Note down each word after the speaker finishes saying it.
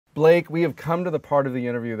Blake, we have come to the part of the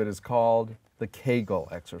interview that is called the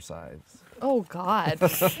Cagle Exercise. Oh, God.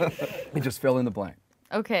 We just fill in the blank.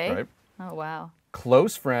 Okay. Right? Oh, wow.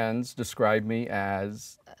 Close friends describe me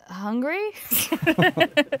as... Hungry?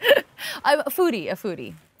 I'm a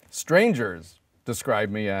foodie. Strangers describe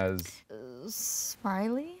me as...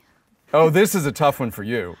 Smiley? Oh, this is a tough one for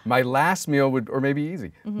you. My last meal would, or maybe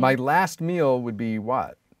easy. My last meal would be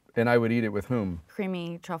what? And I would eat it with whom?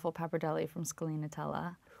 Creamy truffle pappardelle from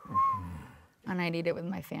Scalinatella. And I'd eat it with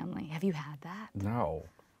my family. Have you had that? No.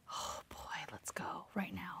 Oh, boy, let's go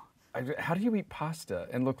right now. How do you eat pasta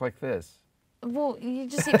and look like this? Well, you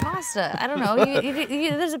just eat pasta. I don't know.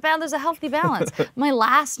 There's a healthy balance. My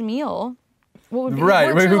last meal. What would be?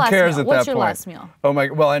 Right. What's your Who last cares meal? at What's that your point? last meal? Oh my.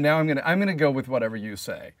 Well, now I'm gonna go with whatever you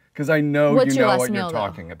say because I know What's you your know last what meal, you're though?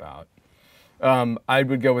 talking about. I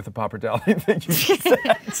would go with the pappardelle that you just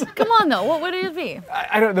said. Come on, though. What would it be?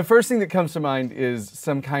 I don't. The first thing that comes to mind is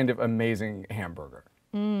some kind of amazing hamburger.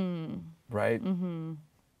 Right.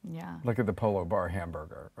 Yeah. Like at the Polo Bar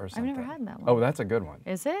hamburger or something. I've never had that one. Oh, that's a good one.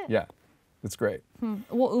 Is it? Yeah, it's great.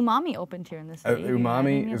 Well, Umami opened here in this city. Have you had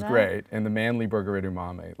any Umami of is that? great, and the manly burger at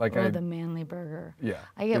Umami. Like Oh, the manly burger. Yeah,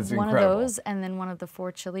 I get it's one incredible. of those and then one of the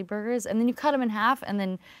 4 chili burgers, and then you cut them in half, and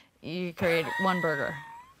then you create one burger.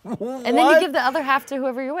 And then you give the other half to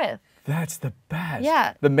whoever you're with. That's the best.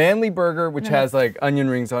 Yeah. The manly burger, which has like onion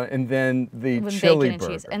rings on it, and then the With chili bacon and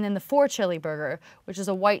burger. cheese. And then the 4 chili burger, which is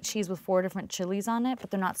a white cheese with 4 different chilies on it, but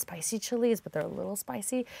they're not spicy chilies, but they're a little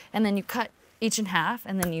spicy. And then you cut each in half,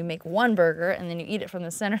 and then you make one burger, and then you eat it from the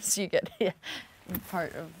center, so you get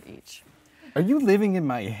part of each. Are you living in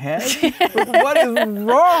my head? Like, what is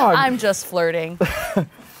wrong? I'm just flirting.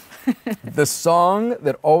 The song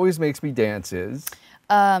that always makes me dance is...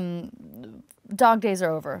 Dog Days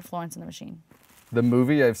Are Over, Florence and the Machine. The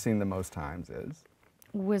movie I've seen the most times is...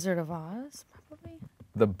 Wizard of Oz, probably.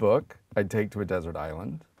 The book I'd take to a desert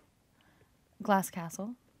island. Glass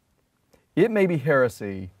Castle. It may be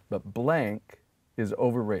heresy, but blank is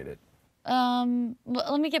overrated. Well,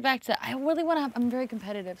 let me get back to. I really want to have. I'm very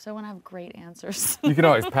competitive, so I want to have great answers. You can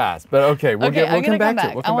always pass, but okay, we'll come back to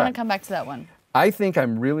it. We'll I want to come back to that one. I think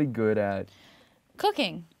I'm really good at...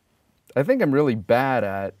 Cooking. I think I'm really bad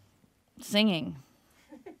at... Singing.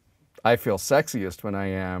 I feel sexiest when I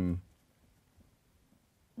am...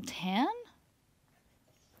 Tan?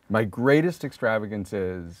 My greatest extravagance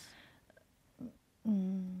is...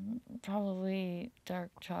 Probably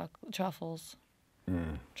dark truffles.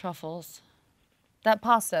 Truffles. That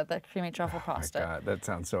pasta, that creamy truffle pasta. Oh my God, that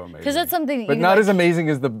sounds so amazing. Because that's something. But you not like, as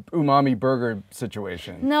amazing as the umami burger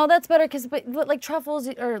situation. No, that's better because but like truffles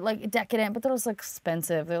are like decadent, but they're also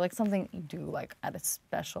expensive. They're like something you do like at a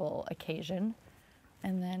special occasion,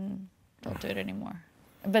 and then don't do it anymore.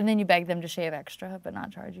 But then you beg them to shave extra, but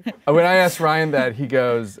not charge you. When I asked Ryan that, he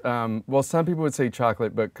goes, well, some people would say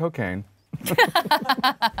chocolate, but cocaine.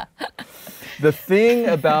 The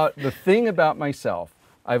thing about myself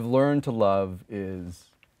I've learned to love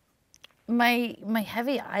is... My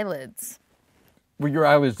heavy eyelids. Well, your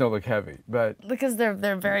eyelids don't look heavy, but... Because they're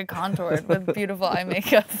very contoured with beautiful eye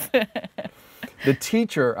makeup. The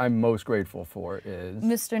teacher I'm most grateful for is...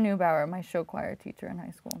 Mr. Neubauer, my show choir teacher in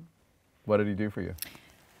high school. What did he do for you?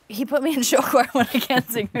 He put me in show choir when I can't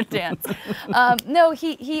sing or dance. No,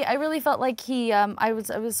 I really felt like I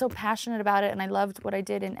was so passionate about it, and I loved what I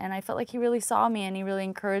did, and I felt like he really saw me, and he really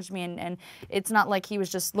encouraged me, and it's not like he was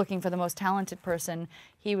just looking for the most talented person.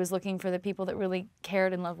 He was looking for the people that really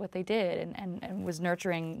cared and loved what they did, and was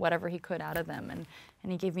nurturing whatever he could out of them,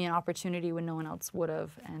 and he gave me an opportunity when no one else would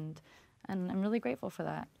have, and I'm really grateful for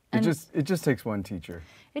that. And It just takes one teacher.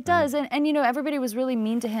 it does, and you know, everybody was really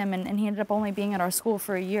mean to him, and he ended up only being at our school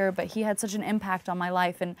for a year, but he had such an impact on my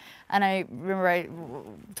life, and I remember I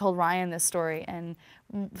told Ryan this story, and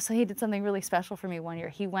so he did something really special for me one year.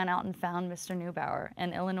 He went out and found Mr. Neubauer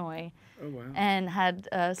in Illinois, and had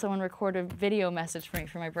someone record a video message for me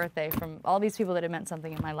for my birthday from all these people that had meant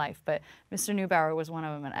something in my life, but Mr. Neubauer was one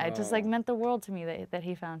of them, and it just like meant the world to me that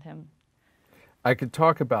he found him. I could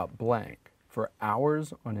talk about blank for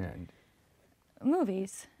hours on end.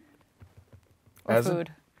 Movies. Or food.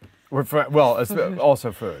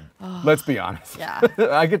 Also food. Let's be honest. Yeah.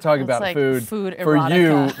 I could talk It's about like food food for you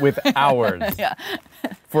erotica. with hours. Yeah.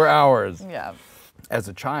 For hours. Yeah. As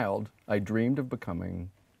a child, I dreamed of becoming...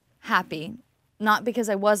 Happy. Not because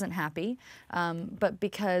I wasn't happy, but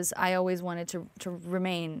because I always wanted to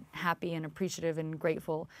remain happy and appreciative and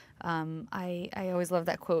grateful. I always love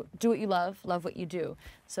that quote, do what you love what you do.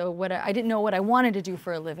 So I didn't know what I wanted to do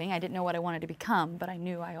for a living. I didn't know what I wanted to become, but I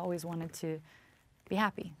knew I always wanted to be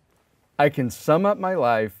happy. I can sum up my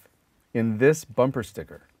life in this bumper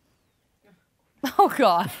sticker. Oh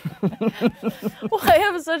God. Well, I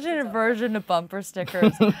have such an aversion to bumper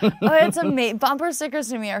stickers. Oh, it's amazing. Bumper stickers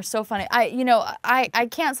to me are so funny. I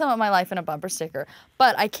can't sum up my life in a bumper sticker,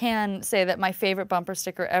 but I can say that my favorite bumper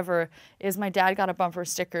sticker ever is my dad got a bumper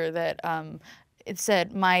sticker that it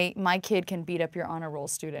said, my kid can beat up your honor roll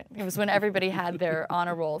student. It was when everybody had their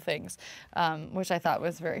honor roll things, which I thought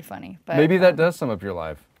was very funny. But maybe that does sum up your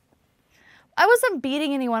life. I wasn't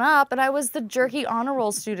beating anyone up, but I was the jerky honor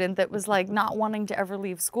roll student that was like not wanting to ever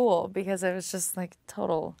leave school because it was just like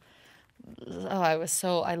total.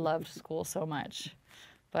 Oh, I loved school so much,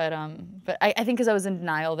 but I think because I was in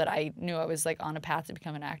denial that I knew I was like on a path to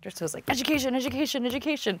become an actor, so it was like education, education,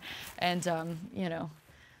 education, and you know,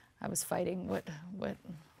 I was fighting what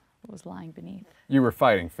was lying beneath. You were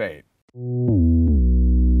fighting fate.